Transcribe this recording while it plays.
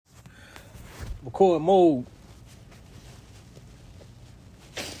Record mode.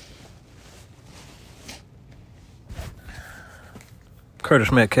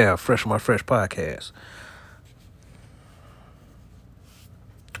 Curtis Metcalf, Fresh on My Fresh podcast.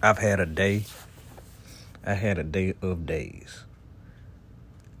 I had a day of days.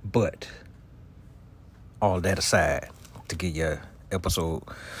 But all that aside, to get you episode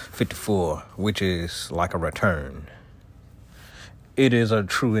 54, which is like a return. It is a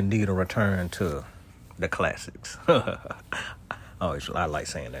true indeed a return to the classics. I like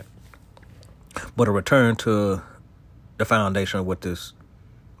saying that. But a return to the foundation of what this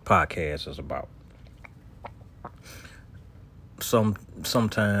podcast is about.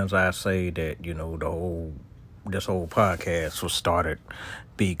 Sometimes I say that, this whole podcast was started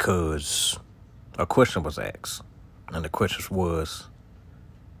because a question was asked. And the question was,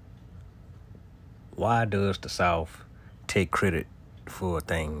 why does the South take credit for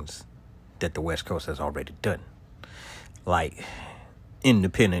things that the West Coast has already done? Like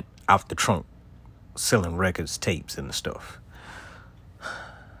independent out the trunk selling records, tapes, and stuff.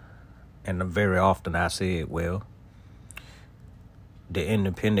 And very often I said, well, the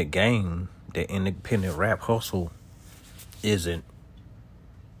independent game, the independent rap hustle isn't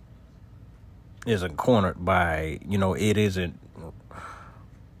cornered by, it isn't,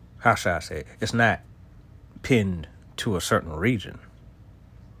 how should I say it? It's not pinned to a certain region.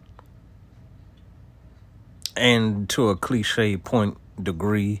 And to a cliche point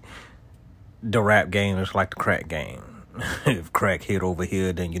degree, the rap game is like the crack game. If crack hit over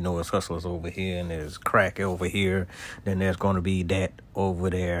here, then it's hustlers over here, and there's crack over here, then there's going to be that over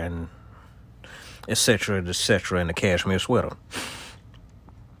there, and et cetera, in the cashmere sweater.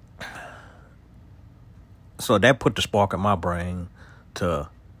 So that put the spark in my brain to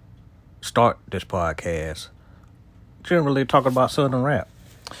start this podcast, generally talking about Southern rap.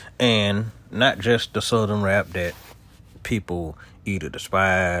 And not just the Southern rap that people either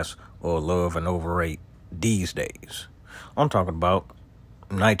despise or love and overrate these days. I'm talking about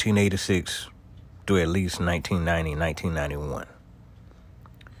 1986 to at least 1990, 1991.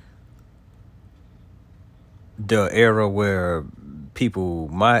 The era where people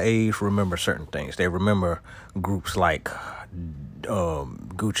my age remember certain things. They remember groups like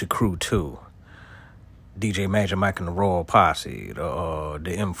Gucci Crew 2, DJ Magic Mike and the Royal Posse,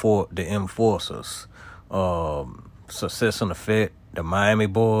 the Enforcers, Success and Effect, the Miami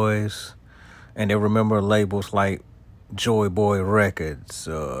Boys, and they remember labels like Joy Boy Records,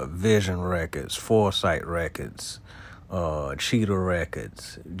 Vision Records, Foresight Records, Cheetah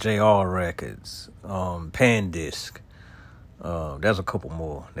Records, JR Records, Pandisc. There's a couple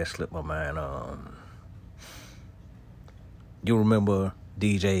more that slipped my mind. You remember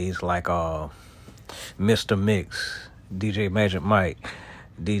DJs like Mr. Mix, DJ Magic Mike,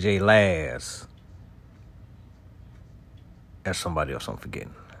 DJ Laz. That's somebody else I'm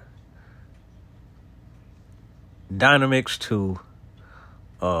forgetting. Dynamics 2,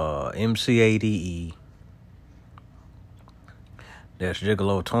 MCADE. There's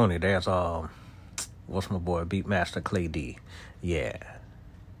Gigolo Tony. There's what's my boy, Beatmaster Clay D. Yeah.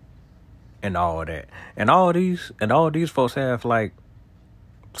 And all that. And all these folks have like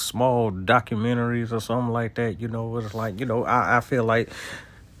small documentaries or something like that. It's like, I feel like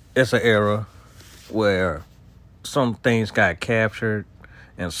it's an era where some things got captured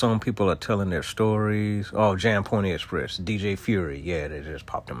and some people are telling their stories. Oh, Jam Pony Express, DJ Fury, yeah, they just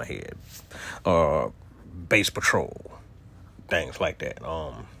popped in my head. Bass Patrol, things like that.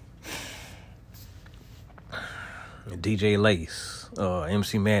 DJ Lace,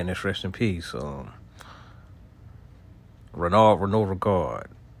 MC Madness, rest in peace. Renaud Regard,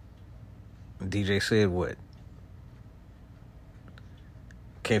 DJ Said What.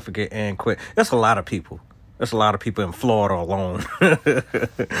 Can't forget Ann Quick. That's a lot of people. There's a lot of people in Florida alone.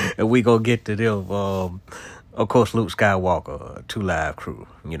 And we gonna get to them. Of course, Luke Skywalker, 2 Live Crew.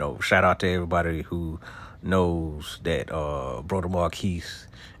 Shout out to everybody who knows that Brother Marquise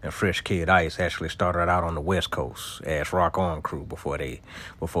and Fresh Kid Ice actually started out on the West Coast as Rock On Crew before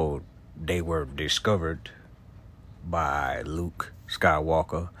they were discovered by Luke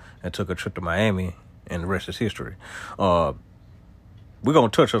Skywalker and took a trip to Miami, and the rest is history. We're gonna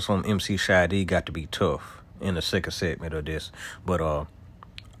touch on some MC Shy D Got to Be Tough in the second segment of this, but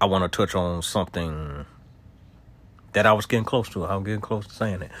I want to touch on something that I was getting close to. I'm getting close to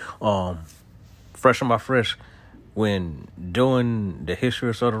saying it. Fresh on My Fresh, when doing the history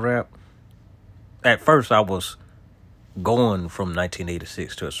of Southern rap, at first I was going from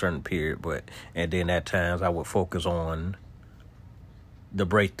 1986 to a certain period, and then at times I would focus on the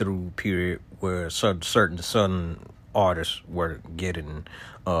breakthrough period where certain Southern artists were getting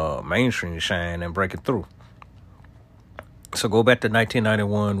mainstream shine and breaking through. So go back to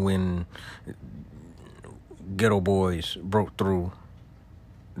 1991 when Ghetto Boys broke through.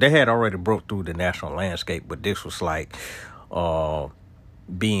 They had already broke through the national landscape, but this was like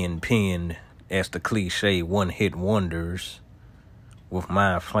being pinned as the cliche one-hit wonders with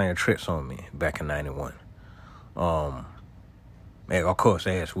Minds Playing Tricks on Me back in 91. And of course,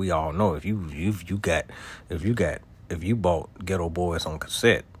 as we all know, if you bought Ghetto Boys on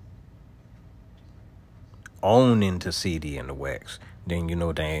cassette, on into CD and the wax, then you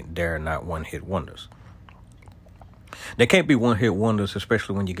know they're not one-hit wonders. They can't be one-hit wonders,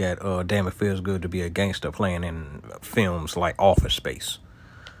 especially when you got Damn It Feels Good to Be a Gangster playing in films like Office Space.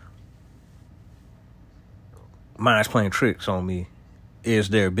 Minds Playing Tricks on Me is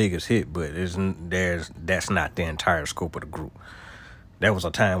their biggest hit, but that's not the entire scope of the group. That was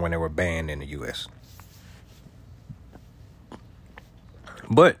a time when they were banned in the U.S.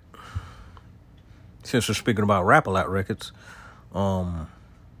 But since we're speaking about Rap-A-Lot records, Devin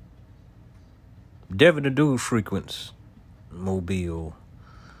the Dude frequents Mobile,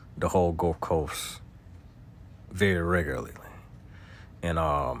 the whole Gulf Coast, very regularly. And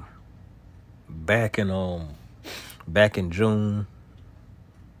back in June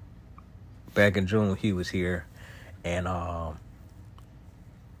he was here, and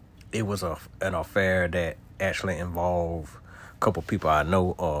it was an affair that actually involved a couple people I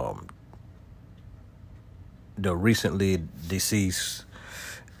know. The recently deceased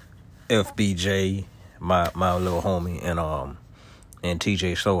FBJ, my little homie, and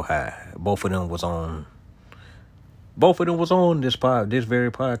TJ So High. Both of them was on this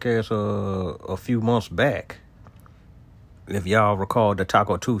very podcast a few months back. If y'all recall the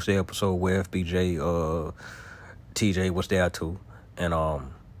Taco Tuesday episode where FBJ TJ was there too, and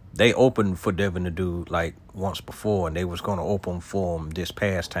they opened for Devin the Dude like once before, and they was gonna open for him this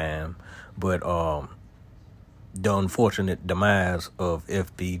past time, but the unfortunate demise of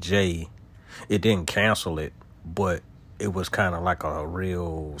FBJ, it didn't cancel it, but it was kind of like a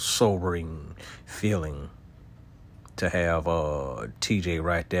real sobering feeling to have TJ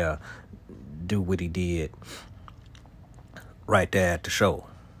right there do what he did right there at the show.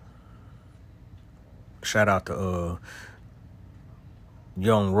 Shout out to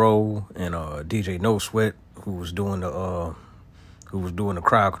Young Rowe and DJ No Sweat, who was doing the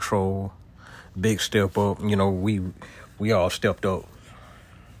crowd control. Big step up. You know, we all stepped up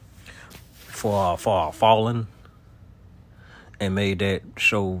for our fallen and made that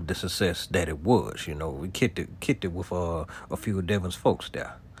show the success that it was. You know, we kicked it with a few of Devin's folks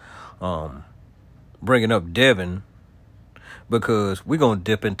there. Bringing up Devin because we're gonna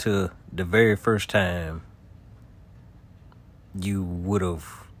dip into the very first time you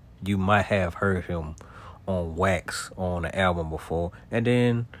might have heard him on wax on the album before, and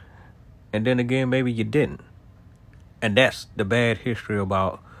then again maybe you didn't. And that's the bad history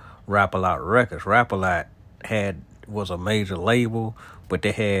about Rap-A-Lot Records. Rap-A-Lot was a major label, but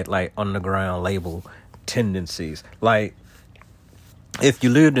they had like underground label tendencies. Like if you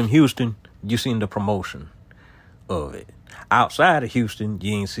lived in Houston, you seen the promotion of it. Outside of Houston,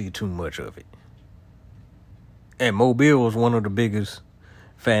 you ain't see too much of it. And Mobile was one of the biggest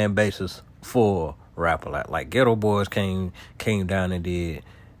fan bases for Rap-A-Lot. Like Ghetto Boys came down and did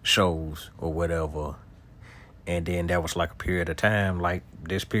shows or whatever, and then that was like a period of time, like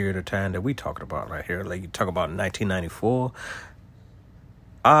this period of time that we talked about right here. Like you talk about 1994,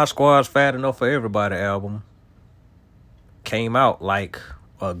 our Squad-Fadanuf Fa Erybody album came out like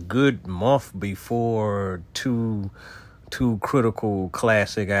a good month before two critical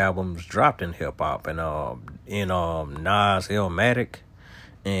classic albums dropped in hip hop, and Nas Illmatic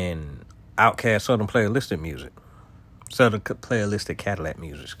and Outkast Southern Playalistic Cadillac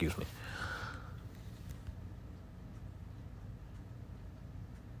Music, excuse me.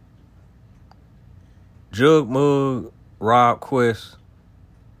 Jug Mug, Rob Quest,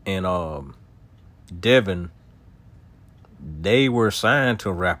 and Devin, they were signed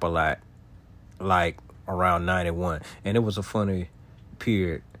to Rap-A-Lot like around 91, and it was a funny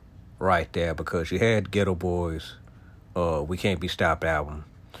period right there because you had Ghetto Boys, We Can't Be Stopped album.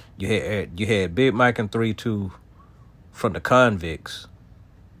 You had Big Mike and 3-2 from the Convicts.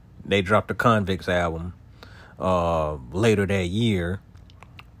 They dropped the Convicts album later that year.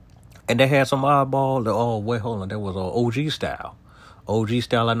 And they had some oddball. There was OG Style. OG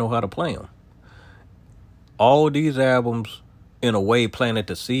Style, I Know How to Play them. All these albums, in a way, planted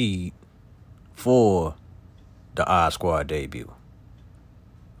the seed for the Odd Squad debut.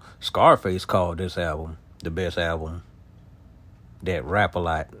 Scarface called this album the best album that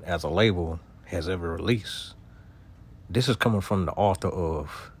Rap-A-Lot as a label has ever released. This is coming from the author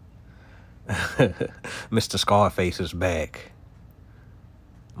of Mr. Scarface is Back.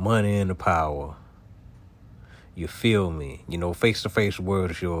 Money and the Power. You Feel Me. You know, Face to Face,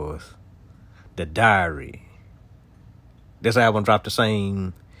 World Is Yours. The Diary. This album dropped the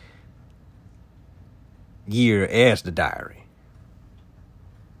same year as The Diary.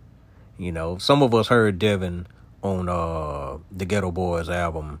 You know, some of us heard Devin on the Ghetto Boys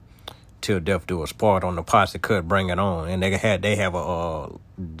album, Till Death Do Us Part, on the posse cut Bring It On. And they have a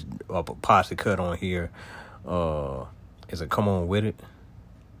posse cut on here. Is it Come On With It?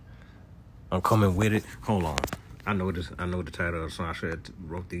 I'm Coming With It. Hold on. I know the title of the song. I should have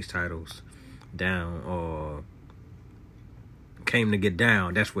wrote these titles down. Came to Get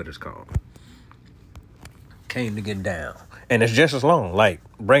Down. That's what it's called. Came to Get Down. And it's just as long. Like,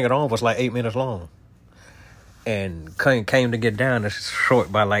 Bring It On was like 8 minutes long. And Came to Get Down is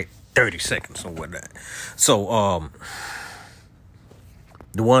short by like 30 seconds or whatnot. So,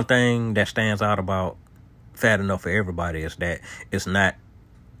 the one thing that stands out about Fat Enough for Everybody is that it's not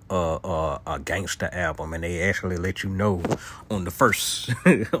a gangster album, and they actually let you know on the first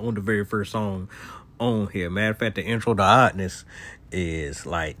on the very first song on here. Matter of fact, the intro to Oddness is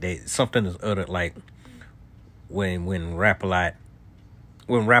like something is uttered like when Rap-A-Lot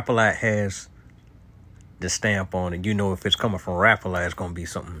has the stamp on it, you know if it's coming from Rap-A-Lot, it's gonna be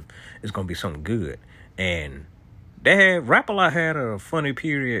something good. And Rap-A-Lot had a funny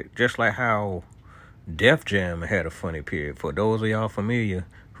period, just like how Def Jam had a funny period. For those of y'all familiar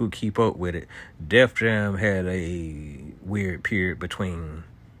who keep up with it, Def Jam had a weird period between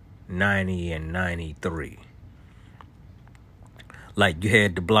 90 and 93. Like, you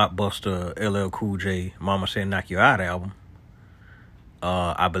had the blockbuster LL Cool J Mama Said Knock You Out album.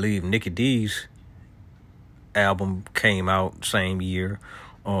 I believe Nikki D's album came out same year.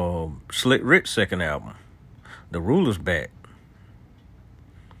 Slick Rick's second album, The Ruler's Back.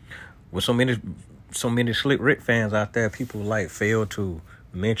 With so many Slick Rick fans out there, people like fail to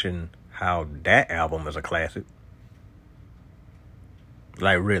mention how that album is a classic.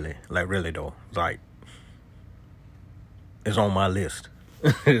 Like really though. Like, it's on my list.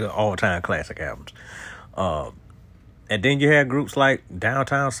 All-time classic albums. And then you had groups like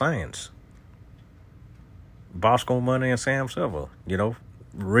Downtown Science, Bosco Money, and Sam Silver. You know,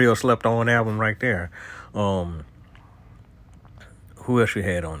 real slept on album right there. Who else you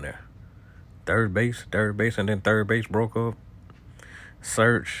had on there? Third Base, and then Third Base broke up.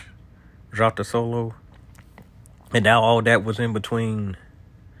 Search dropped a solo. And now all that was in between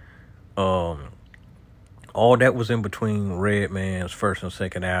Redman's first and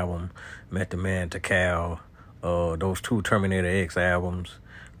second album, Method Man to Cal, those two Terminator X albums,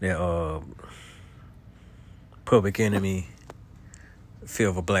 the Public Enemy, Fear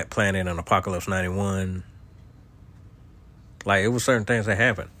of a Black Planet, and Apocalypse 91. Like, it was certain things that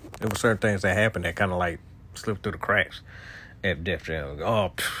happened. That kind of like slipped through the cracks at Def Jam.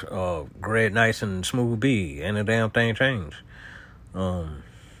 Greg Nice and Smooth B, and the damn thing changed. And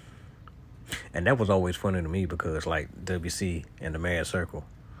that was always funny to me because, like, WC and the Mad Circle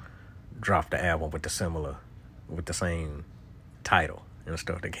dropped the album with the same title and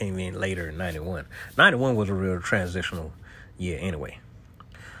stuff that came in later in 91. 91 was a real transitional year anyway.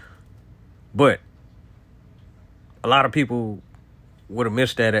 But a lot of people would have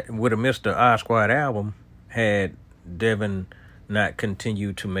missed the I Squad album had Devin not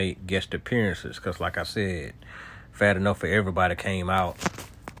continued to make guest appearances. Because, like I said, Fat Enough for Everybody came out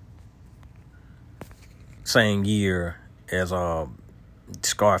same year as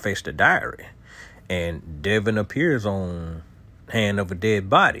Scarface The Diary. And Devin appears on Hand of a Dead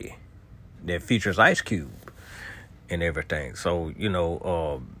Body that features Ice Cube and everything. So, you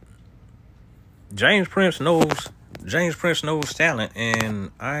know, James Prince knows talent,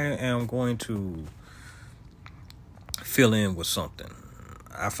 and I am going to fill in with something.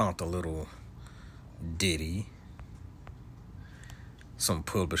 I found a little ditty, some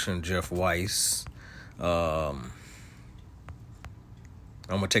publishing, Jeff Weiss. I'm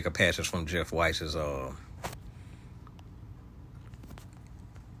gonna take a passage from Jeff Weiss's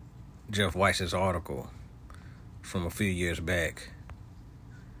article from a few years back,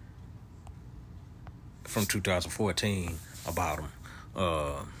 from 2014, about him.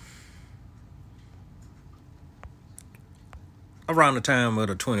 Around the time of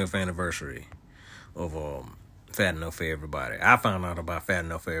the 20th anniversary of Fat Enough for Everybody. I found out about Fat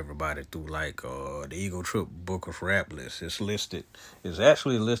Enough for Everybody through like the Ego Trip Book of Rap List. It's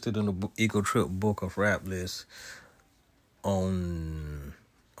actually listed in the Ego Trip Book of Rap List on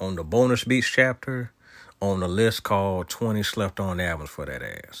the bonus beats chapter on the list called 20 Slept On Albums for That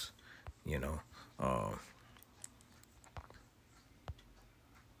Ass. You know,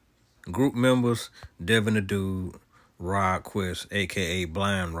 Group members, Devin the Dude, Rod Quest, a.k.a.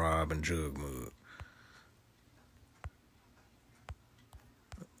 Blind Rob, and Jug Mug.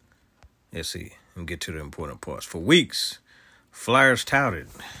 Let's see, and get to the important parts. For weeks, Flyers touted,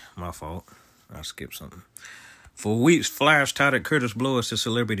 my fault, I skipped something. For weeks, Flyers touted Curtis Blow as the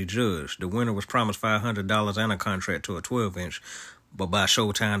celebrity judge. The winner was promised $500 and a contract to a 12-inch, but by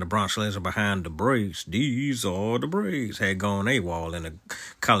showtime, the Bronx Legends behind the Braves, these are the Braves, had gone AWOL and the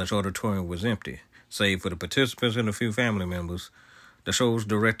college auditorium was empty. Save for the participants and a few family members, the show's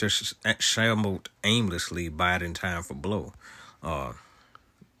director shambled aimlessly, biding time for Blow.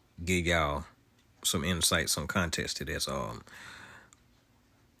 Give y'all some insight, some context to this.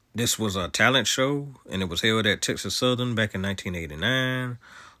 This was a talent show, and it was held at Texas Southern back in 1989.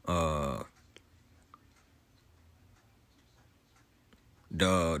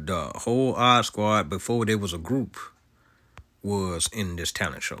 The whole Odd Squad, before there was a group, was in this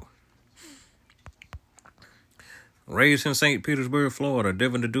talent show. Raised in St. Petersburg, Florida,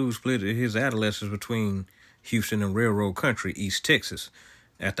 Devin the Dude split his adolescence between Houston and Railroad Country, East Texas.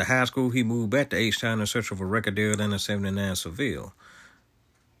 After high school, he moved back to H-Town in search of a record deal and a 79 Seville.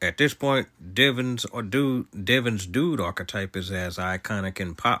 At this point, Devin's dude archetype is as iconic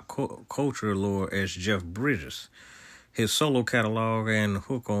in pop culture lore as Jeff Bridges. His solo catalog and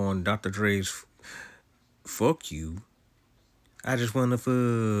hook on Dr. Dre's Fuck You. I just wanna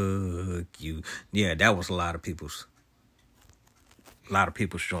fuck you. Yeah, that was a lot of people's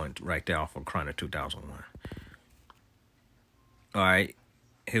joint right there off of Chronic 2001. Alright.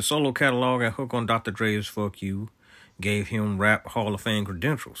 His solo catalog and hook on Dr. Dre's Fuck You gave him Rap Hall of Fame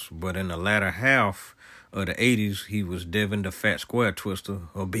credentials, but in the latter half of the 80s, he was Devin the Fat Square Twister,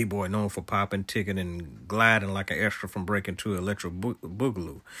 a b-boy known for popping, ticking, and gliding like an extra from breaking to electric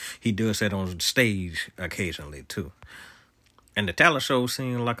boogaloo. He does that on stage occasionally, too. And the talent show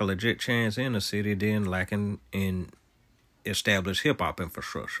seemed like a legit chance in the city, then lacking in established hip-hop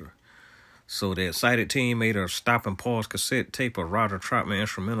infrastructure. So the excited team made a stop and pause cassette tape of Roger Troutman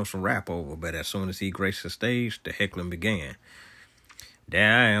instrumentals to rap over, but as soon as he graced the stage, the heckling began.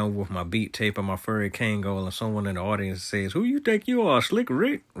 There I am with my beat tape and my furry Kango, and someone in the audience says, "Who you think you are, Slick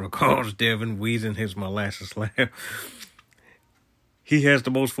Rick?" recalls Devin, wheezing his molasses laugh. He has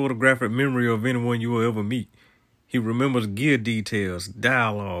the most photographic memory of anyone you will ever meet. He remembers gear details,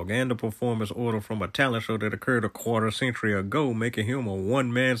 dialogue, and the performance order from a talent show that occurred a quarter century ago, making him a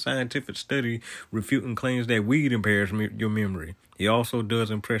one-man scientific study refuting claims that weed impairs your memory. He also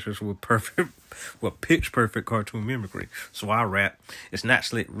does impressions with pitch-perfect cartoon mimicry. So I rap, "It's not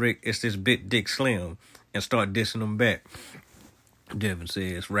Slick Rick, it's this Big Dick Slim," and start dissing him back. Devin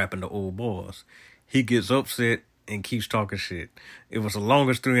says, rapping the old boys. He gets upset and keeps talking shit. It was the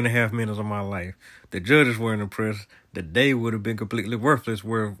longest 3.5 minutes of my life. The judges weren't impressed. The day would have been completely worthless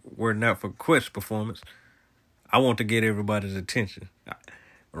were not for Quest's performance. I want to get everybody's attention.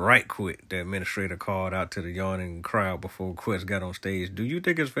 Right quick, the administrator called out to the yawning crowd before Quest got on stage. "Do you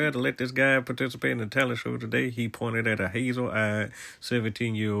think it's fair to let this guy participate in the talent show today?" He pointed at a hazel-eyed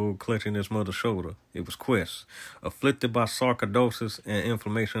 17-year-old clutching his mother's shoulder. It was Quest, afflicted by sarcoidosis and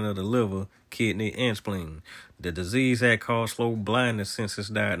inflammation of the liver, kidney, and spleen. The disease had caused slow blindness since his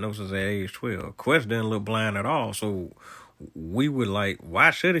diagnosis at age 12. Quest didn't look blind at all, so we were like,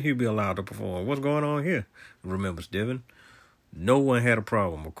 why shouldn't he be allowed to perform? What's going on here? Remembers Devin. No one had a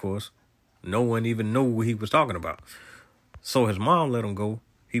problem, of course. No one even knew what he was talking about. So his mom let him go.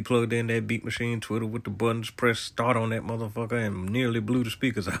 He plugged in that beat machine, twiddled with the buttons, pressed start on that motherfucker, and nearly blew the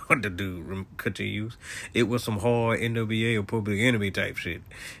speakers out. The dude continues. It was some hard NWA or Public Enemy type shit.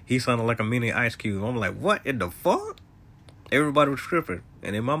 He sounded like a mini Ice Cube. I'm like, what in the fuck? Everybody was tripping.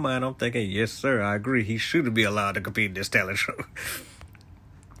 And in my mind, I'm thinking, yes, sir, I agree. He should be allowed to compete in this talent show.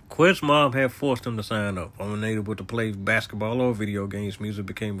 Quest's mom had forced him to sign up. Unable to play basketball or video games, music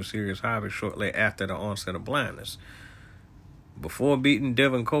became a serious hobby shortly after the onset of blindness. Before beating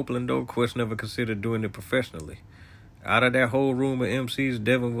Devin Copeland, though, Quest never considered doing it professionally. Out of that whole room of MCs,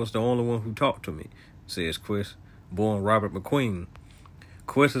 Devin was the only one who talked to me, says Quest, born Robert McQueen.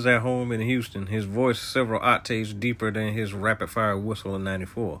 Quest is at home in Houston, his voice several octaves deeper than his rapid-fire whistle in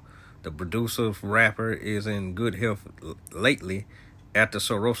 94. The producer rapper is in good health lately, after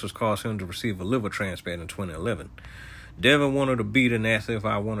cirrhosis caused him to receive a liver transplant in 2011. Devin wanted a beat and asked if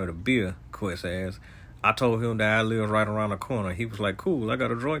I wanted a beer, Quest asked. I told him that I live right around the corner. He was like, cool, I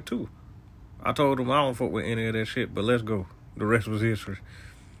got a joint too. I told him I don't fuck with any of that shit, but let's go. The rest was history.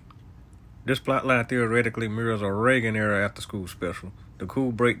 This plotline theoretically mirrors a Reagan-era after-school special. The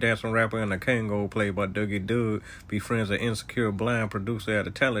cool breakdancing rapper and the Kango played by Dougie Doug befriends an insecure blind producer at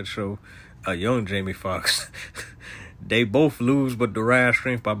a talent show, a young Jamie Foxx. They both lose but derive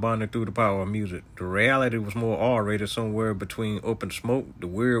strength by bonding through the power of music. The reality was more R-rated, somewhere between Up in Smoke, The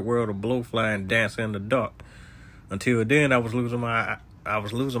Weird World of Blowfly, and Dancing in the Dark. Until then, I was losing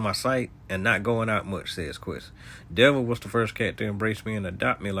my sight and not going out much, says Quest. Devin was the first cat to embrace me and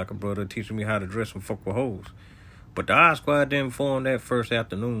adopt me like a brother, teaching me how to dress and fuck with hoes. But the Odd Squad didn't form that first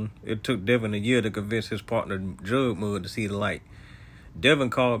afternoon. It took Devin a year to convince his partner Jug Mud to see the light. Devin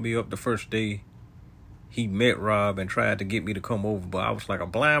called me up the first day he met Rob and tried to get me to come over, but I was like, a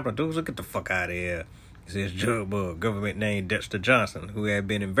blind producer, get the fuck out of here. He says Jug Mud, government name Dexter Johnson, who had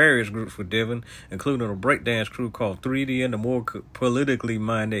been in various groups with Devin, including a breakdance crew called 3D and the more politically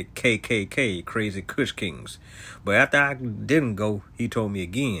minded KKK, Crazy Kush Kings. But after I didn't go, he told me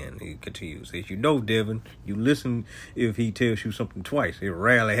again, he continues, says, you know, Devin, you listen if he tells you something twice. It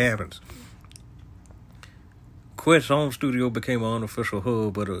rarely happens. Quest's home studio became an unofficial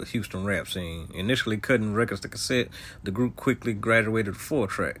hub of the Houston rap scene. Initially cutting records to cassette, the group quickly graduated to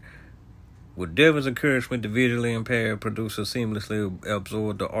 4-track. With Devin's encouragement, the visually impaired producer seamlessly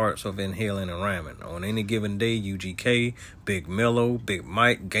absorbed the arts of inhaling and rhyming. On any given day, UGK, Big Mello, Big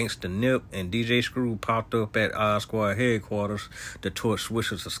Mike, Gangsta Nip, and DJ Screw popped up at Odd Squad headquarters to torch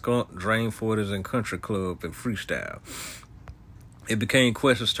swishers of skunk, drain 40s, and country club and freestyle. It became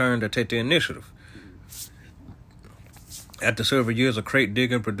Quest's turn to take the initiative. After several years of crate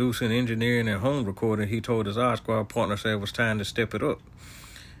digging, producing, engineering, and home recording, he told his Odd Squad partners that it was time to step it up.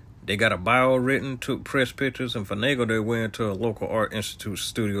 They got a bio written, took press pictures, and finagled their way into a local art institute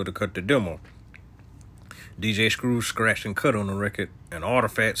studio to cut the demo. DJ Screw scratched and cut on the record, an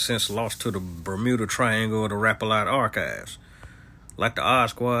artifact since lost to the Bermuda Triangle of the Rap-A-Lot archives. Like the Odd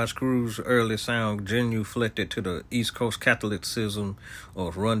Squad, Screw's early sound genuflected to the East Coast Catholicism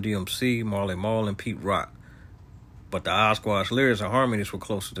of Run DMC, Marley Marl, and Pete Rock. But the Odd Squad's lyrics and harmonies were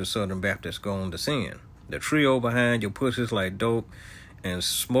closer to Southern Baptists going to sin. The trio behind Your Pussies Like Dope and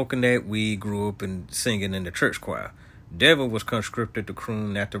Smoking That Weed grew up and singing in the church choir. Devin was conscripted to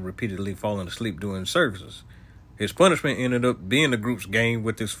croon after repeatedly falling asleep during services. His punishment ended up being the group's game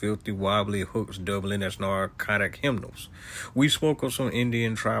with his filthy, wobbly hooks doubling as narcotic hymnals. We spoke of some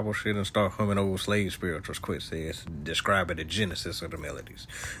Indian tribal shit and start humming old slave spirituals, Quit says, describing the genesis of the melodies.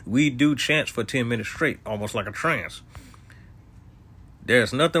 We do chants for 10 minutes straight, almost like a trance.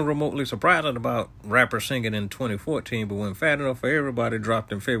 There's nothing remotely surprising about rappers singing in 2014, but when Fat Enough for Everybody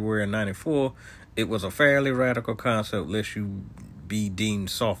dropped in February of 94, it was a fairly radical concept, lest you be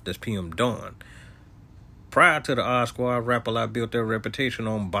deemed soft as PM Dawn. Prior to the Odd Squad, Rap-A-Lot built their reputation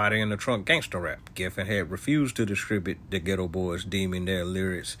on body in the trunk gangster rap. Geffen had refused to distribute the Ghetto Boys, deeming their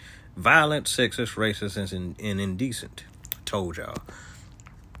lyrics violent, sexist, racist, and indecent. Told y'all.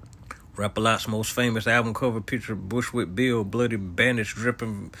 Rap-A-Lot's most famous album cover pictured Bushwick Bill, bloody bandage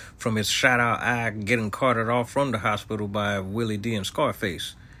dripping from his shot-out eye, getting carted off from the hospital by Willie D and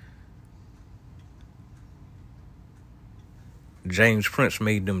Scarface. James Prince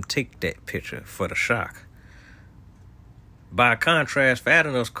made them take that picture for the shock. By contrast, Fat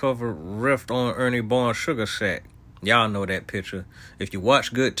Enough's cover riffed on Ernie Barnes' Sugar Shack. Y'all know that picture. If you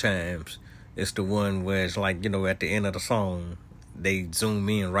watch Good Times, it's the one where it's like, at the end of the song, they zoom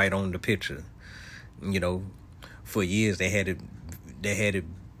in right on the picture. For years they had it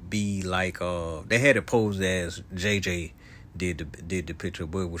be like they had it posed as JJ did the picture,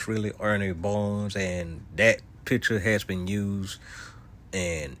 but it was really Ernie Barnes, and that picture has been used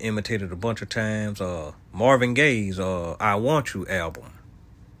and imitated a bunch of times. Marvin Gaye's I Want You album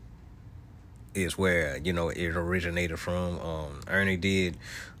is where, it originated from. Ernie did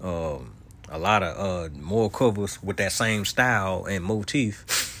a lot of more covers with that same style and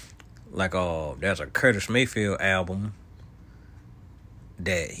motif. Like there's a Curtis Mayfield album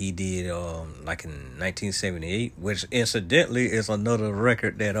that he did like in 1978, which incidentally is another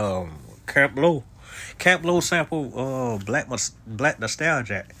record that Camp Lo sampled Black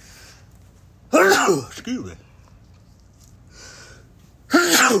Nostalgia. Excuse me.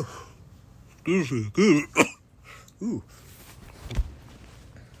 Excuse me. Ooh.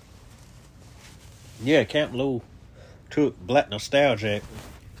 Yeah, Camp Lo took Black Nostalgia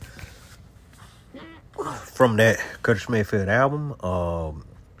from that Curtis Mayfield album.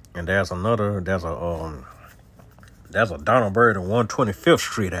 And there's a Donald Byrd and 125th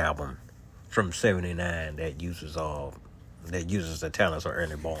Street album from '79 that uses the talents of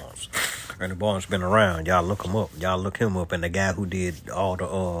Ernie Barnes. Ernie Barnes been around. Y'all look him up. And the guy who did all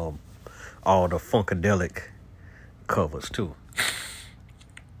the Funkadelic covers too.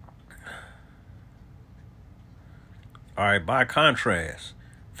 All right. By contrast,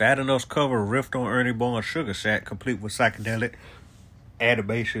 Fat Enough's cover riffed on Ernie Barnes' Sugar Shack, complete with psychedelic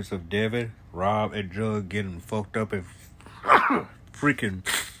animations of Devin, Rob, and Jug getting fucked up and freaking,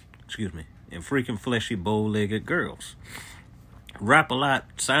 and freaking fleshy, bow-legged girls. Rap-A-Lot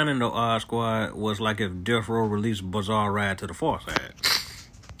signing the Odd Squad was like if Death Row released Bizarre Ride to the Far Side.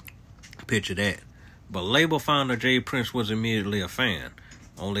 Picture that. But label founder Jay Prince was immediately a fan.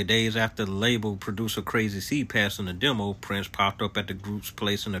 Only days after the label producer Crazy C passed in the demo, Prince popped up at the group's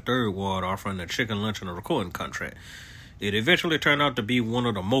place in the Third Ward offering a chicken lunch and a recording contract. It eventually turned out to be one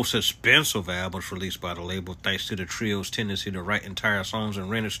of the most expensive albums released by the label thanks to the trio's tendency to write entire songs in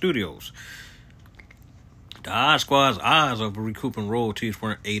rented studios. The Odd Squad's odds of recouping royalties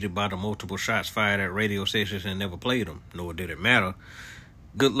weren't aided by the multiple shots fired at radio stations and never played them, nor did it matter.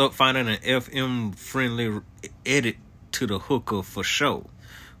 Good luck finding an FM-friendly edit to the hooker for show.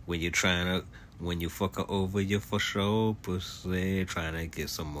 When you fuck her over, you for sure pussy. Trying to get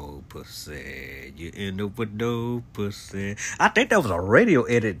some more pussy. You end up with no pussy. I think that was a radio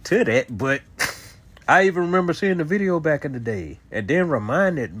edit to that, but I even remember seeing the video back in the day. And then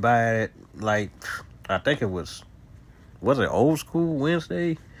reminded by it, like, I think it was it Old School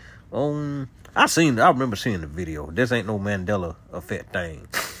Wednesday? I remember seeing the video. This ain't no Mandela effect thing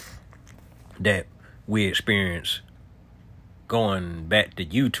that we experienced going back to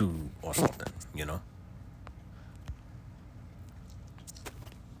YouTube or something, you know.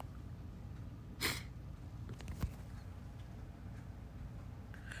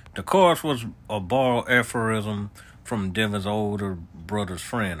 The chorus was a borrowed aphorism from Devin's older brother's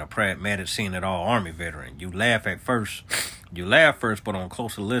friend, a pragmatic seen-it-all Army veteran. You laugh first, but on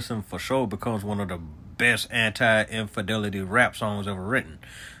closer listen, for sure becomes one of the best anti-infidelity rap songs ever written.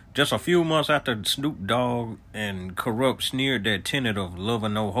 Just a few months after Snoop Dogg and Corrupt sneered that tenet of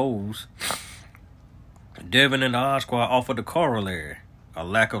loving no hoes, Devin and the Odd Squad offered the corollary. A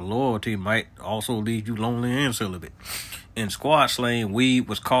lack of loyalty might also leave you lonely and celibate. In squad slang, weed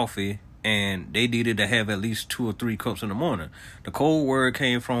was coffee, and they needed to have at least 2 or 3 cups in the morning. The code word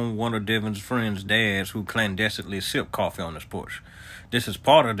came from one of Devin's friend's dads who clandestinely sipped coffee on his porch. This is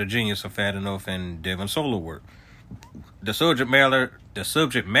part of the genius of Fadanuf and Devin's solo work. The subject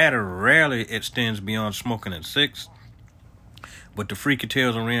matter rarely extends beyond smoking and sex, but the freaky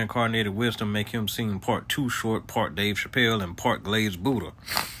tales of reincarnated wisdom make him seem part Too Short, part Dave Chappelle, and part Glazed Buddha.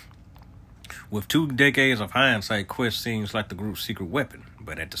 With 2 decades of hindsight, Quest seems like the group's secret weapon,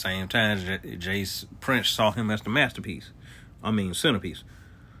 but at the same time, Prince saw him as the centerpiece.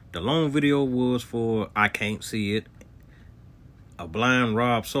 The long video was for I Can't See It, a blind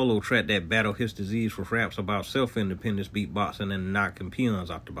Rob solo track that battled his disease with raps about self-independence, beatboxing, and knocking peons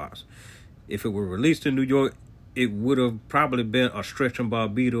out the box. If it were released in New York, it would have probably been a Stretch and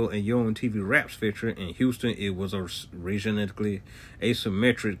Bobbito and Yo MTV Raps feature. In Houston, it was a regionally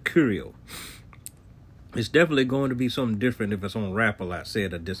asymmetric curio. It's definitely going to be something different if it's on Rap-A-Lot,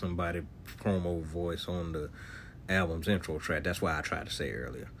 said a disembodied promo voice on the album's intro track. That's why I tried to say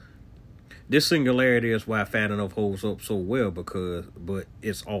earlier. This singularity is why Fadanuf holds up so well, but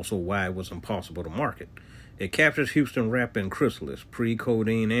it's also why it was impossible to market. It captures Houston rap and chrysalis,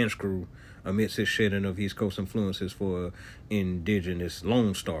 pre-codeine and screw, amidst his shedding of East Coast influences for indigenous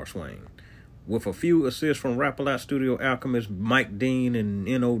Lone Star swing. With a few assists from Rap-A-Lot studio alchemist Mike Dean and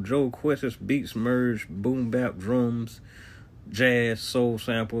N.O. Joe, Quest's beats merge boom bap drums, jazz, soul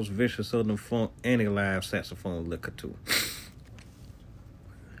samples, vicious southern funk, and a live saxophone liquor too.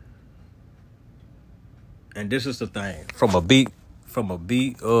 And this is the thing. From a beat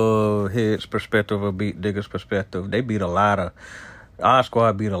head's perspective, a beat digger's perspective, Odd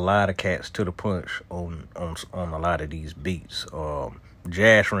Squad beat a lot of cats to the punch on a lot of these beats.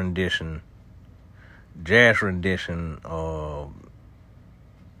 Jazz rendition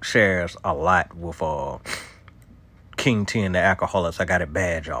shares a lot with King 10, the Alcoholics, I Got It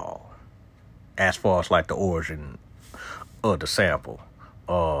Bad, y'all. As far as like the origin of the sample.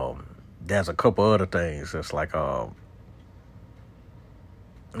 There's a couple other things. It's like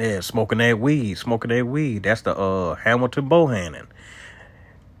smoking that weed. That's the Hamilton Bohannon.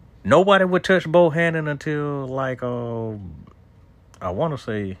 Nobody would touch Bohannon until like I want to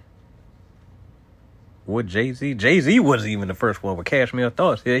say what Jay-Z. Jay-Z wasn't even the first one with Cashmere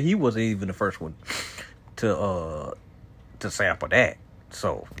Thoughts. Yeah, he wasn't even the first one to sample that.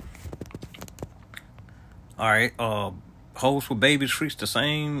 So, all right, Hoes for Babies freaks the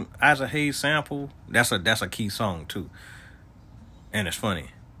same Isaac Hayes sample. That's a key song too, and it's funny.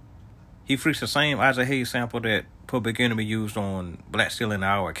 He freaks the same Isaac Hayes sample that Public Enemy used on Black Steel in the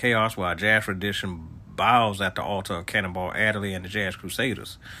Hour of Chaos, while Jazz Rendition bows at the altar of Cannonball Adderley and the Jazz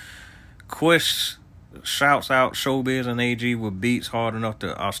Crusaders. Quest Shouts out Showbiz and AG with beats hard enough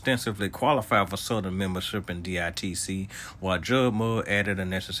to ostensibly qualify for Southern membership in DITC, while Jud Mud added a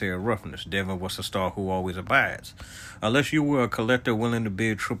necessary roughness. Devin was a star who always abides. Unless you were a collector willing to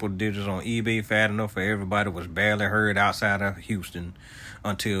bid triple digits on eBay, Fat Enough for Everybody was barely heard outside of Houston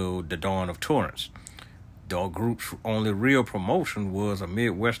until the dawn of Torrance. The group's only real promotion was a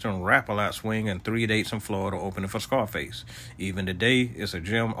Midwestern rap-a-lot swing and 3 dates in Florida opening for Scarface. Even today, it's a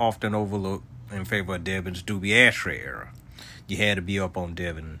gem often overlooked in favor of Devin's Doobie Ashtray era. You had to be up on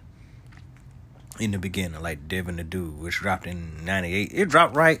Devin in the beginning, like Devin the Dude, which dropped in 98. It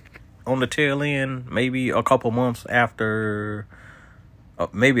dropped right on the tail end, maybe a couple months after,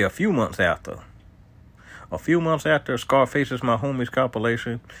 maybe a few months after. A few months after Scarface's My Homies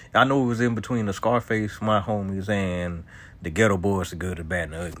compilation. I know it was in between the Scarface, My Homies, and the Ghetto Boys, The Good, The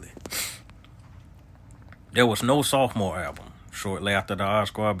Bad, and The Ugly. There was no sophomore album. Shortly after the Odd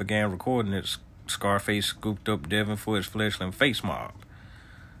Squad began recording it, Scarface scooped up Devin for his fledgling Face Mob.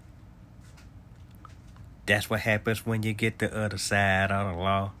 That's what happens when you get the other side of the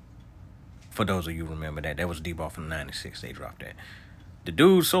law. For those of you who remember that was deep off in 96. They dropped that. The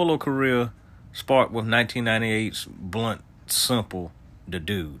dude's solo career sparked with 1998's blunt, simple, The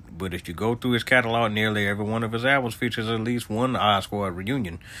Dude. But if you go through his catalog, nearly every one of his albums features at least one Odd Squad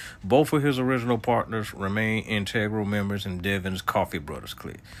reunion. Both of his original partners remain integral members in Devin's Coffee Brothers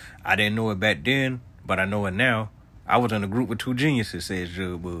clique. I didn't know it back then, but I know it now. I was in a group with two geniuses, says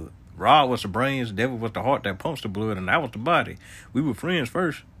Jud Bud. Rod was the brains, Devin was the heart that pumps the blood, and I was the body. We were friends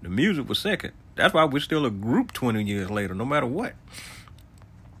first. The music was second. That's why we're still a group 20 years later, no matter what.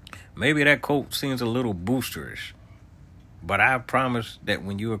 Maybe that quote seems a little boosterish, but I promise that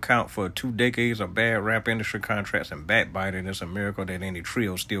when you account for 2 decades of bad rap industry contracts and backbiting, it's a miracle that any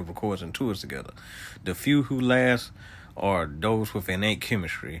trio still records and tours together. The few who last are those with innate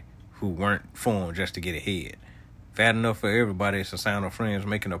chemistry who weren't formed just to get ahead. Fat Enough for Everybody is the sound of friends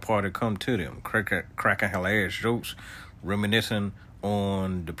making a party come to them, cracking hilarious jokes, reminiscing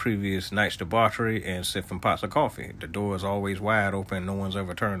on the previous night's debauchery, and sipping pots of coffee. The door is always wide open, no one's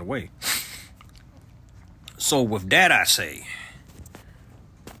ever turned away. So with that, I say,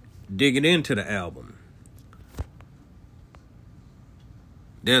 digging into the album,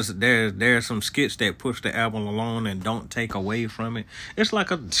 there's some skits that push the album along and don't take away from it. It's like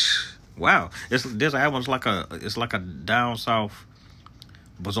a wow. This album's like a down south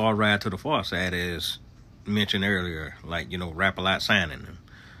bizarre ride to the far side, as mentioned earlier, like, Rap-A-Lot signing them.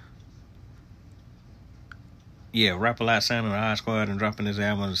 Yeah, Rap-A-Lot signing the Odd Squad and dropping this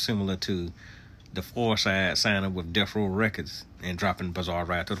album is similar to the Far Side signing with Death Row Records and dropping Bizarre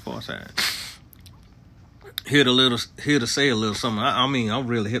Ride to the Far Side. Here to say a little something. I mean, I'm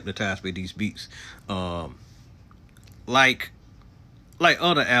really hypnotized by these beats. Like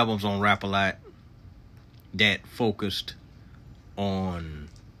other albums on Rap-A-Lot that focused on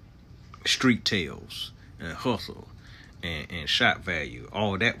street tales and hustle and shot value.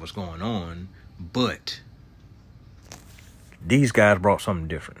 All that was going on, but these guys brought something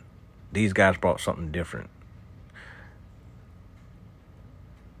different.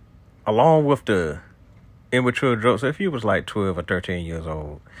 Along with the immature jokes, if you was like 12 or 13 years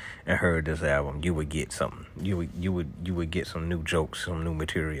old and heard this album, you would get something. You would get some new jokes, some new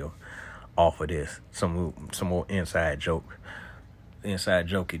material off of this. Some more inside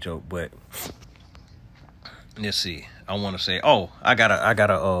jokey joke, but let's see. I want to say, I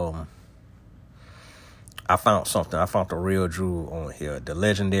found something. I found the real jewel on here. The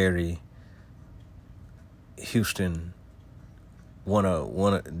legendary Houston, one of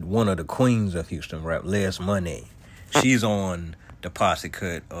the queens of Houston rap, Les Money. She's on the Posse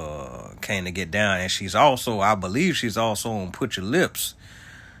Cut, Came to Get Down, and I believe she's also on Put Your Lips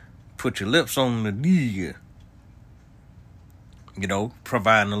on the D.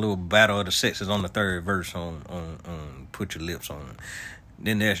 Providing a little battle of the sexes on the third verse on Put Your Lips on.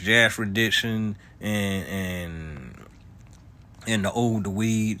 Then there's Jazz Redemption and the Old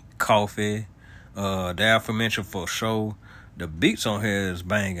Weed, Coffee, the aforementioned For Show. The beats on here is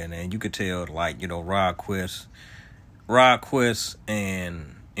banging, and you could tell, Rod Quest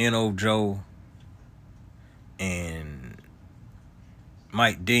and N.O. Joe and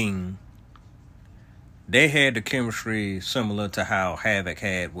Mike Dean, they had the chemistry similar to how Havoc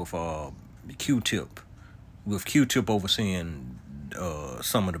had with Q-Tip. With Q-Tip overseeing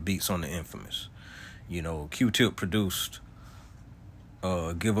some of the beats on the Infamous. Q-Tip produced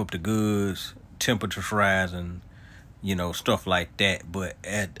Give Up the Goods, Temperatures Rising, stuff like that. But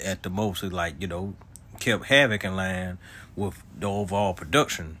at the most, it kept Havoc in line with the overall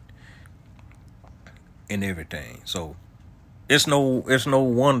production and everything. So it's no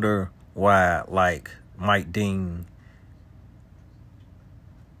wonder why Mike Dean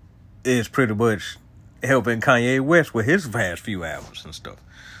is pretty much helping Kanye West with his past few albums and stuff.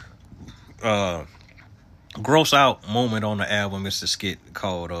 Gross out moment on the album is the skit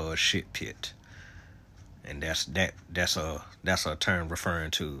called Shit Pit. And that's a term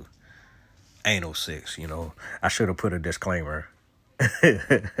referring to anal sex, you know. I should have put a disclaimer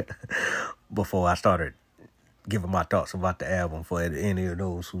before I started giving my thoughts about the album for any of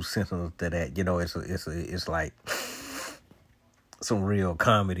those who sensitive to that. You know, it's like some real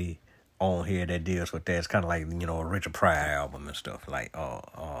comedy on here that deals with that. It's kind of like, you know, a Richard Pryor album and stuff. Like,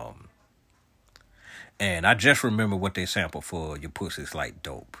 and I just remember what they sampled for Your Pussy's Like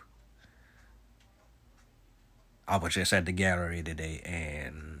Dope. I was just at the gallery today,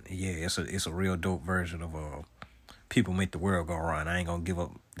 and yeah, it's a real dope version of People Make the World Go Round. I ain't gonna give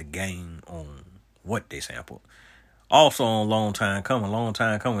up the game on what they sampled. Also on Long Time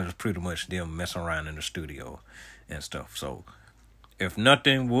Coming is pretty much them messing around in the studio and stuff. So if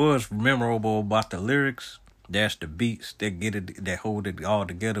nothing was memorable about the lyrics, that's the beats that hold it all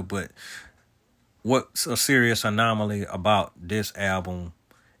together. But what's a serious anomaly about this album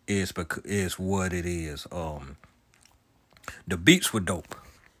is what it is. The beats were dope.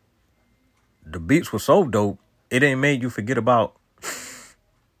 The beats were so dope, it didn't make you forget about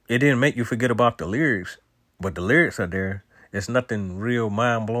the lyrics. But the lyrics are there. It's nothing real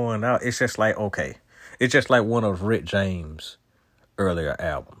mind-blowing out. It's just like, okay. It's just like one of Rick James' earlier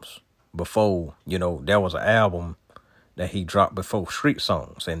albums. Before, you know, there was an album that he dropped before Street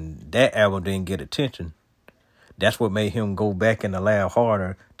Songs. And that album didn't get attention. That's what made him go back in the lab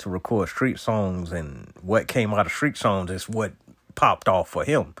harder to record Street Songs. And what came out of Street Songs is what popped off for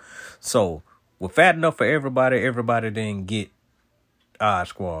him. So, with Fat Enough for Everybody didn't get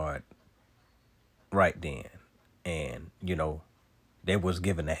Squad right then. And, you know, they was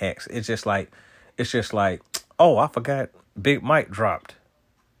given the hacks. It's just like, oh, I forgot Big Mike dropped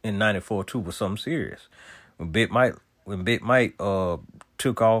in 94 too with something serious. When Big Mike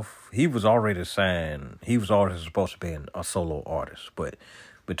took off, he was already signed. He was already supposed to be a solo artist. But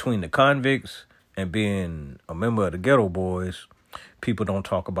between the Convicts and being a member of the Ghetto Boys, people don't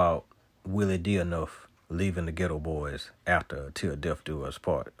talk about Willie D enough leaving the Ghetto Boys after Till Death Do Us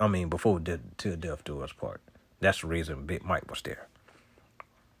Part. I mean, before Till Death Do Us Part. That's the reason Big Mike was there.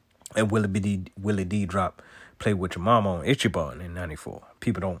 And Willie D dropped Play With Your Mama on Ichiban in 94.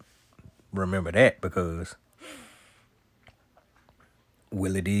 People don't remember that because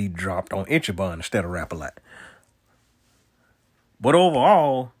Willie D dropped on Ichiban instead of Rap-A-Lot. But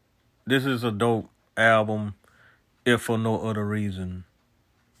overall, this is a dope album, if for no other reason.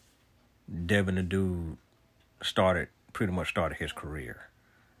 Devin the Dude pretty much started his career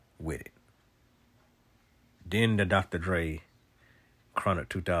with it. Then the Dr. Dre Chronic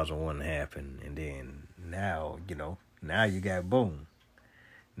 2001 happened, and then now, you know, now you got Boom.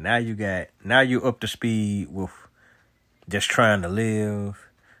 Now you up to speed with Just Trying to Live,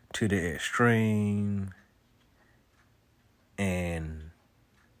 To the Extreme, and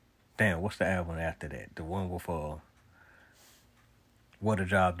damn, what's the album after that? The one with What a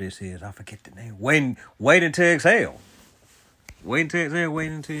Job This Is. I forget the name. Waiting to Exhale. Waiting to Exhale.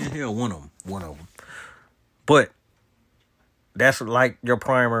 One of them. But that's like your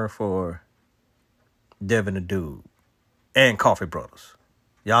primer for Devin the Dude and Coffee Brothers.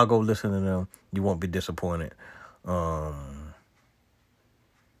 Y'all go listen to them. You won't be disappointed.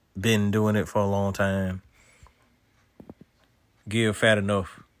 Been doing it for a long time. Give Fat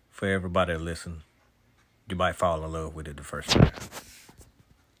Enough for everybody to listen. You might fall in love with it the first time.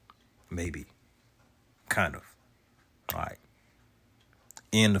 Maybe. Kind of. All right.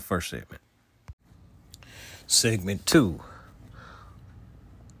 End the first segment. Segment 2.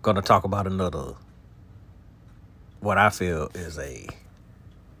 Gonna talk about another, what I feel is a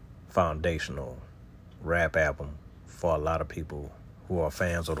foundational rap album for a lot of people who are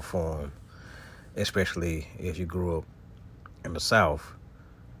fans of the form, especially if you grew up in the South.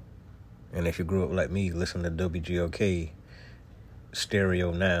 And if you grew up like me, listening to WGOK,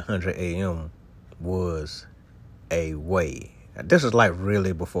 Stereo 900 AM was a way. This is like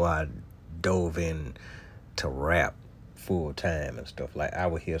really before I dove in to rap full time and stuff. Like I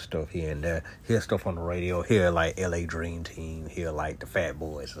would hear stuff here and there, hear stuff on the radio, hear like LA Dream Team, hear like the Fat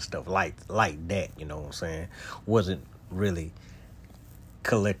Boys and stuff like that, you know what I'm saying? Wasn't really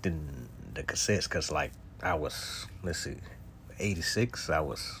collecting the cassettes because like I was, 86, I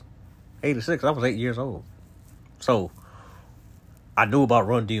was 8 years old. So I knew about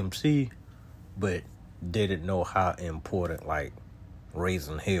Run DMC, but didn't know how important like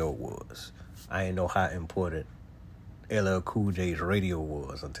Raising Hell was. I didn't know how important LL Cool J's radio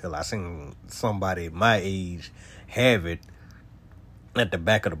was until I seen somebody my age have it at the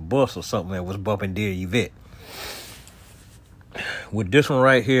back of the bus or something that was bumping Dear Yvette. With this one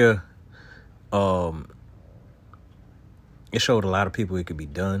right here, it showed a lot of people it could be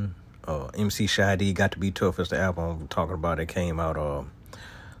done. MC Shy-D, Got to Be Tough is the album I'm talking about. It came out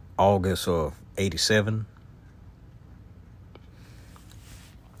August of 87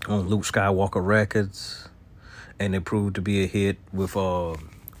 on Luke Skywalker Records, and it proved to be a hit with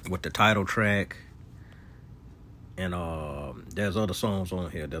the title track. And there's other songs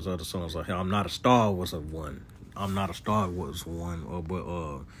on here. I'm Not a Star was one.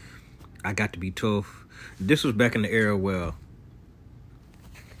 But I Got to Be Tough. This was back in the era where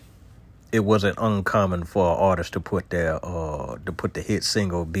it wasn't uncommon for an artist to put the hit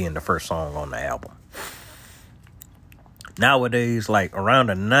single being the first song on the album. Nowadays, like around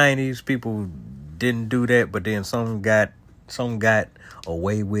the 90s, people didn't do that, but then some got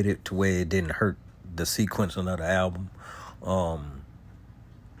away with it to where it didn't hurt the sequencing of the album.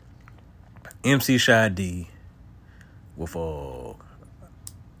 MC Shy-D with was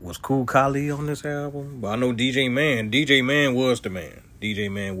Kool Kali on this album, but I know DJ Man was the man. They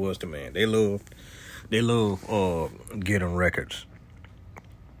love getting records.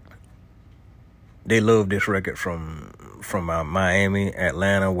 They love this record from Miami,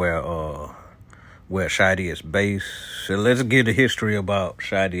 Atlanta, where Shy-D is based. So let's get the history about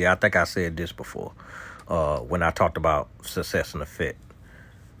Shy-D. I think I said this before when I talked about Success and Effect.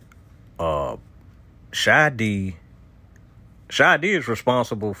 Shy-D is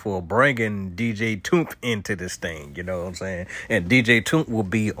responsible for bringing DJ Toomp into this thing, you know what I'm saying? And DJ Toomp will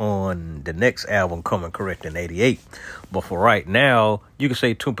be on the next album coming correct in 88. But for right now, you can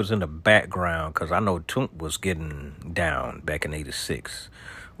say Toomp is in the background, because I know Toomp was getting down back in 86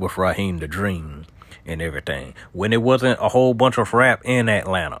 with Raheem the Dream and everything, when it wasn't a whole bunch of rap in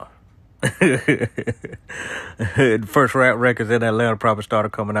Atlanta. The first rap records in Atlanta probably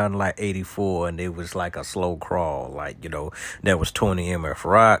started coming out in like 84, and it was like a slow crawl. Like, you know, there was Tony MF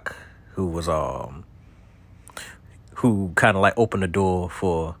Rock, who was who kind of like opened the door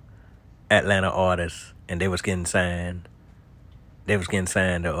for Atlanta artists, and they was getting signed. They was going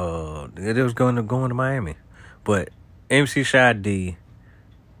to Miami. But MC Shy-D,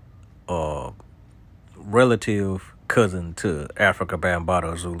 relative cousin to Africa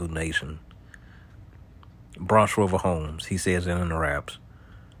Bambaataa Zulu Nation, Bronx River Holmes, he says it in the raps.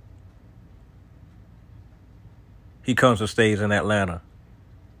 He comes to stays in Atlanta.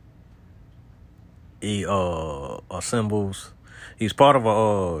 He assembles. He's part of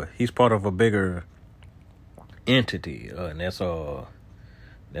a bigger entity, and that's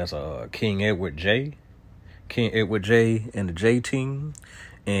King Edward J and the J Team,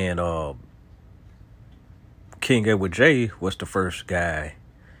 and King Edward J was the first guy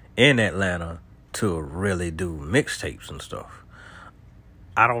in Atlanta to really do mixtapes and stuff.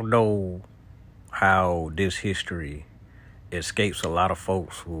 I don't know how this history escapes a lot of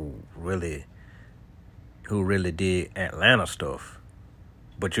folks who really did Atlanta stuff,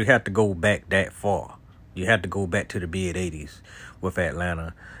 but you have to go back that far. You have to go back to the mid-80s with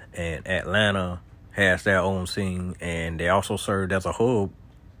Atlanta, and Atlanta has their own scene, and they also served as a hub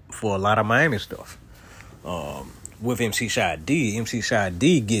for a lot of Miami stuff. With MC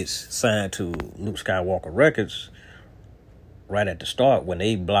Shy-D gets signed to Luke Skywalker Records right at the start when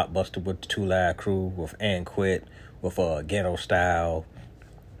they blockbusted with the 2 Live Crew, with Anquet, with Ghetto Style,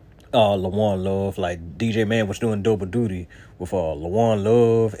 Lawan Love. Like, DJ Man was doing double duty with Lawan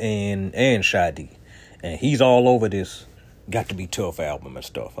Love and Shy-D, and he's all over this Got to Be Tough album and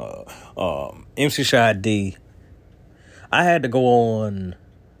stuff. MC Shy-D, I had to go on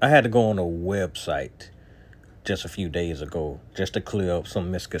a website just a few days ago just to clear up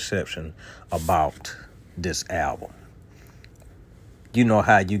some misconception about this album. You know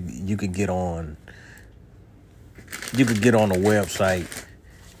how you could get on a website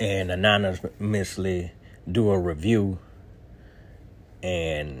and anonymously do a review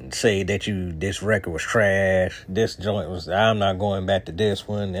and say that this record was trash, this joint was, I'm not going back to this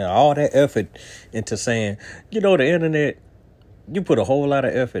one, and all that effort into saying, the internet, you put a whole lot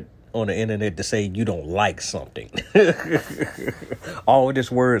of effort on the internet to say you don't like something. All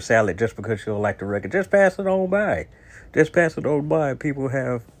this word salad just because you don't like the record. Just pass it on by. Plenty of people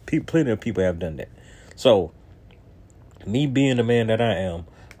have done that. So, me being the man that I am,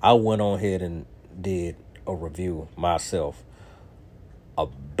 I went on ahead and did a review myself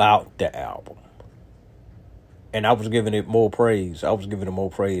about the album. And I was giving it more praise.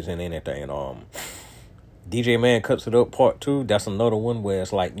 Than anything. DJ Man Cuts It Up Part 2, that's another one where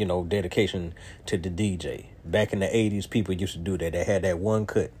it's like, dedication to the DJ. Back in the 80s, people used to do that. They had that one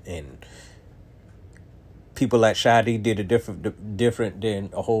cut, and people like Shadi did it different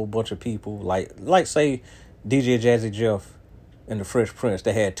than a whole bunch of people. Like say, DJ Jazzy Jeff and the Fresh Prince,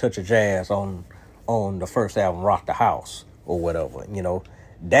 they had Touch of Jazz on the first album, Rock the House, or whatever.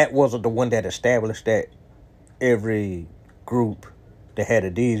 That wasn't the one that established that every group that had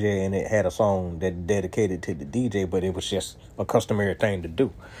a DJ and it had a song that dedicated to the DJ, but it was just a customary thing to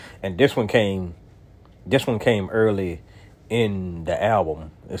do. And this one came early in the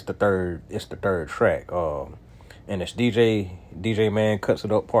album. It's the third track. And it's DJ Man Cuts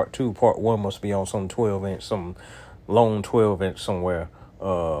It Up Part 2. Part 1 must be on some 12-inch, some long 12-inch somewhere.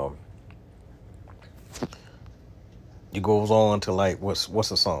 It goes on to like what's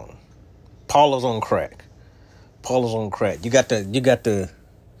the song? Paula's on Crack. You got the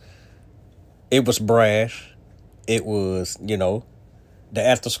it was brash. It was, the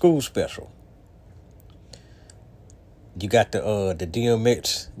after school special. You got the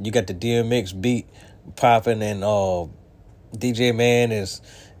DMX, beat popping, and DJ Man is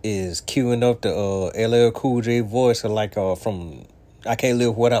queuing up the LL Cool J voice like from I Can't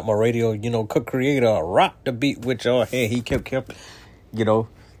Live Without My Radio, creator rock the beat with your head. He kept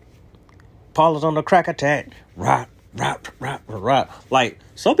Paula's on the crack attack. Rock. Like,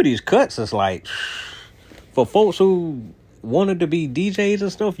 some of these cuts is like, for folks who wanted to be DJs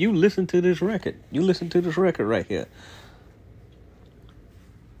and stuff, you listen to this record. Right here.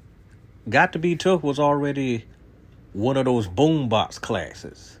 Got to Be Tough was already one of those boombox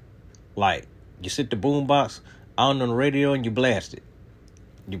classes. Like, you sit the boombox on the radio and you blast it.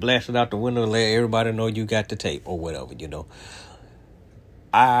 You blast it out the window and let everybody know you got the tape or whatever,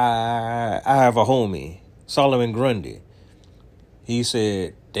 I have a homie, Solomon Grundy. He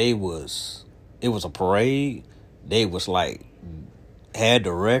said it was a parade. They was like, had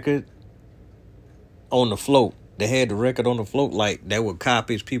the record on the float. They had the record on the float, like there were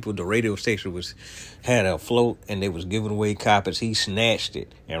copies. People, the radio station had a float and they was giving away copies. He snatched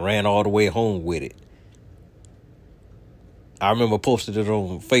it and ran all the way home with it. I remember posted it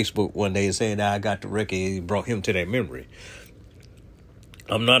on Facebook one day saying that I got the record. It brought him to that memory.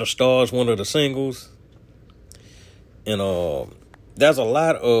 I'm Not a Star is one of the singles. And there's a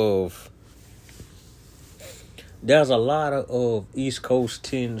lot of East Coast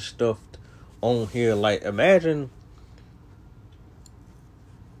tinge stuff on here. Like, imagine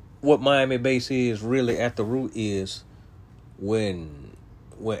what Miami bass is really at the root is when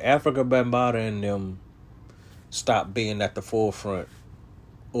Africa Bambaataa and them stopped being at the forefront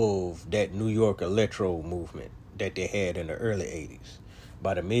of that New York electro movement that they had in the early 80s.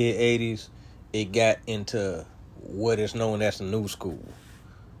 By the mid 80s, it got into what is known as the new school.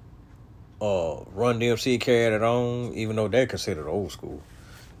 Run DMC carried it on, even though they're considered old school.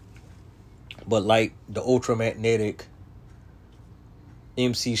 But like the Ultramagnetic,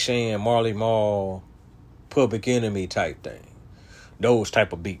 MC Shan, Marley Marl, Public Enemy type thing. Those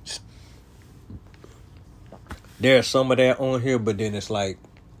type of beats. There's some of that on here, but then it's like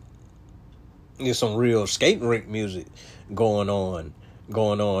there's some real skate rink music going on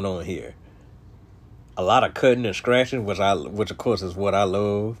here. A lot of cutting and scratching, which of course is what I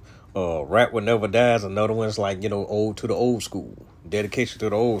love. Rap Will Never Die is another one. It's like, old to the old school. Dedication to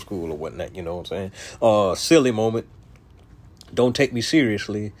the old school or whatnot, you know what I'm saying? Silly Moment. Don't Take Me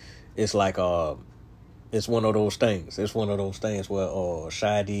Seriously. It's like, it's one of those things. It's one of those things where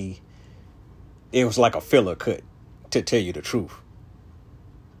Shadi, it was like a filler cut, to tell you the truth.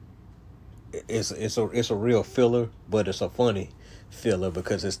 It's a real filler, but it's a funny filler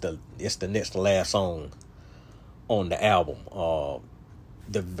because it's the next to last song on the album.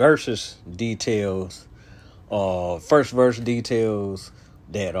 The verses details, first verse details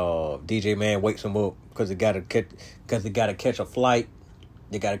that DJ Man wakes him up because he gotta catch a flight.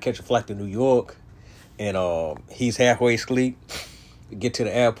 They gotta catch a flight to New York, and he's halfway asleep. Get to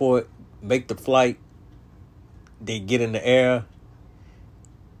the airport, make the flight. They get in the air,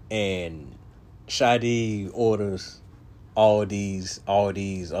 and Shadi orders all these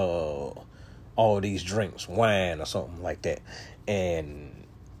drinks, wine or something like that, and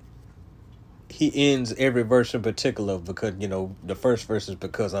he ends every verse in particular because the first verse is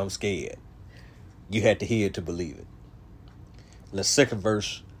because I'm scared. You had to hear it to believe it. The second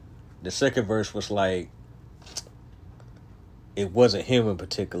verse was like, it wasn't him in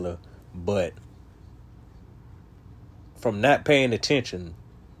particular, but from not paying attention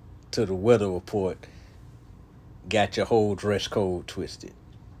to the weather report, got your whole dress code twisted.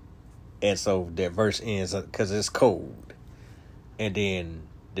 And so that verse ends because it's cold. And then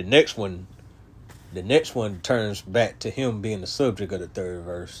the next one the next one turns back to him being the subject of the third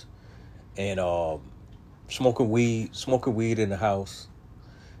verse, and smoking weed in the house,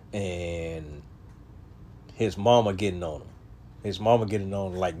 and his mama getting on him. His mama getting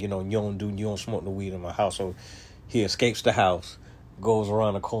on him, like, you don't smoke no weed in my house. So he escapes the house, goes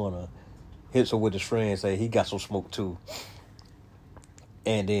around the corner, hits her with his friend, say he got some smoke too.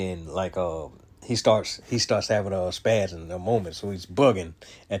 And then like he starts having a spaz in a moment, so he's bugging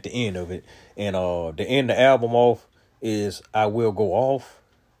at the end of it. And the end of the album off is I Will Go Off,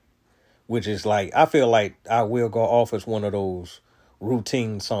 which is like, I feel like I Will Go Off is one of those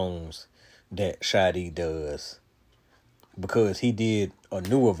routine songs that Sade does, because he did a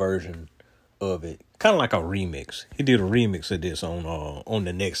newer version of it, kind of like a remix. He did a remix of this on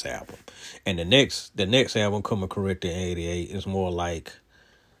the next album, and the next album, Coming Correct in '88, is more like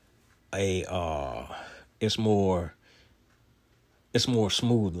it's more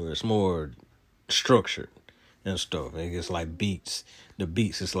smoother, it's more structured and stuff. It's like beats. The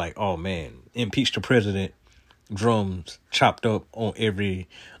beats is like, oh man, Impeach the President, drums chopped up on every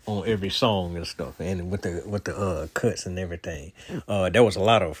song and stuff, and with the cuts and everything. There was a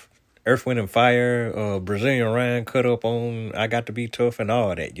lot of Earth, Wind and Fire, Brazilian Rhyme cut up on I Got to Be Tough and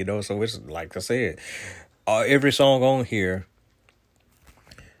all that, so it's like I said, every song on here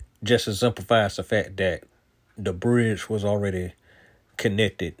just exemplifies the fact that the bridge was already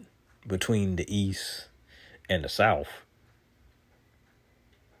connected between the East and the South.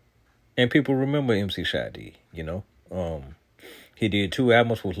 And people remember MC Sade, He did 2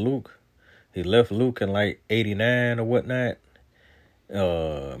 albums with Luke. He left Luke in like 89 or whatnot.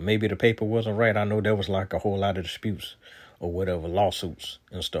 Maybe the paper wasn't right. I know there was like a whole lot of disputes or whatever, lawsuits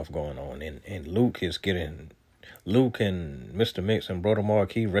and stuff going on. And Luke and Mr. Mix and Brother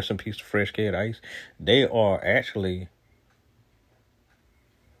Marquis, rest in peace to Fresh Kid Ice, they are actually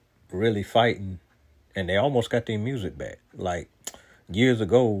really fighting, and they almost got their music back. Like years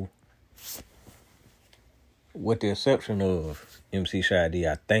ago, with the exception of MC Sade,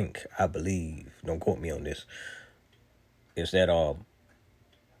 I believe, don't quote me on this, is that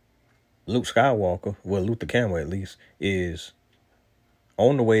Luke Skywalker, well, Luther Campbell at least, is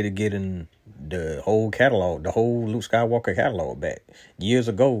on the way to getting the whole Luke Skywalker catalog back. Years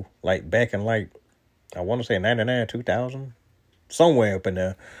ago, like back in like, I want to say 99, 2000, somewhere up in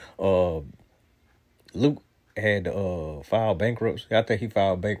there, Luke had filed bankruptcy. I think he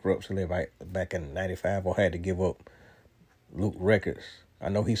filed bankruptcy back in 95, or had to give up Luke Records. I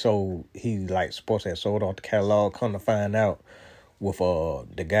know he supposed to have sold off the catalog. Come to find out, with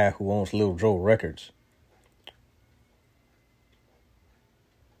the guy who owns Lil Joe Records,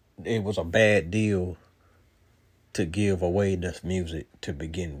 it was a bad deal to give away this music to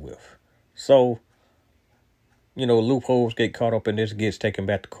begin with. So, loopholes get caught up in this, gets taken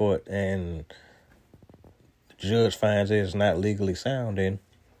back to court, and the judge finds it's not legally sound, and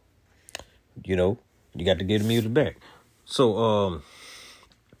you got to get the music back. So,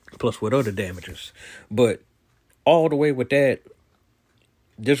 plus with other damages. But all the way with that,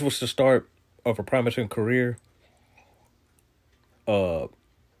 this was the start of a promising career.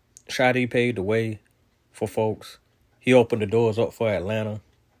 Sade paved the way for folks. He opened the doors up for Atlanta,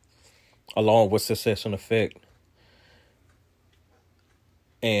 along with Success and Effect.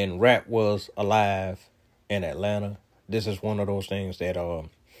 And rap was alive in Atlanta. This is one of those things that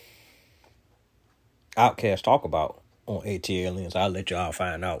Outkast talk about on ATLians. I'll let y'all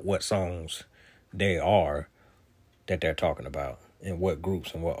find out what songs they are that they're talking about, and what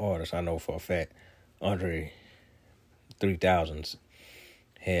groups and what artists. I know for a fact Andre 3000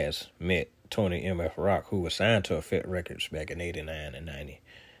 has met Tony M.F. Rock, who was signed to Effect Records back in 89 and 90.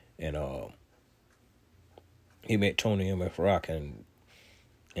 And he met Tony M.F. Rock and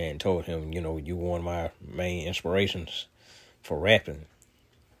told him, you one of my main inspirations for rapping.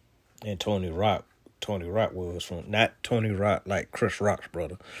 And Tony Rock was from, not Tony Rock like Chris Rock's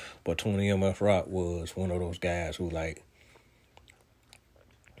brother, but Tony M.F. Rock was one of those guys who like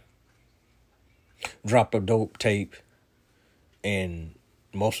dropped a dope tape, and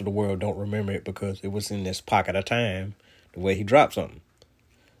most of the world don't remember it because it was in this pocket of time, the way he dropped something.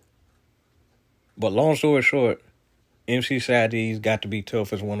 But long story short, MC Sade's Got to Be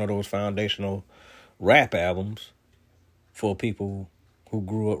Tough is one of those foundational rap albums for people who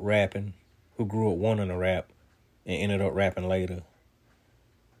grew up rapping, who grew up wanting to rap, and ended up rapping later.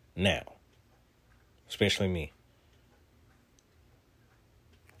 Now, especially me.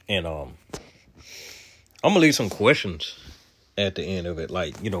 And I'm gonna leave some questions at the end of it,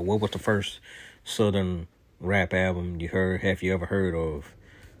 like, what was the first Southern rap album you heard? Have you ever heard of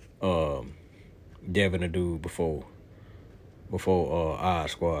Devin the Dude before? before our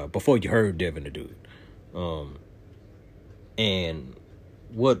squad, before you heard Devin the Dude. And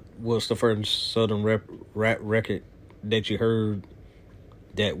what was the first Southern rap record that you heard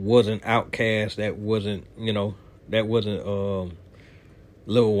that wasn't Outkast, that wasn't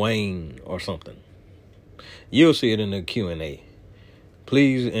Lil Wayne or something? You'll see it in the Q&A.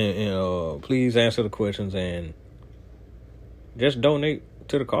 Please please answer the questions and just donate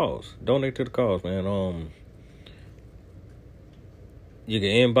to the cause. Donate to the cause, man. You can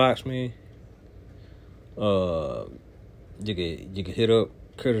inbox me. You can hit up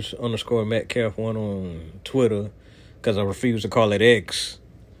Curtis_Metcalf1 on Twitter, because I refuse to call it X.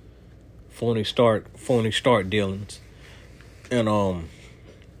 Phony start dealings. And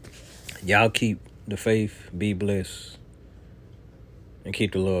y'all keep the faith, be blessed, and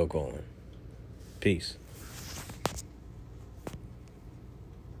keep the love going. Peace.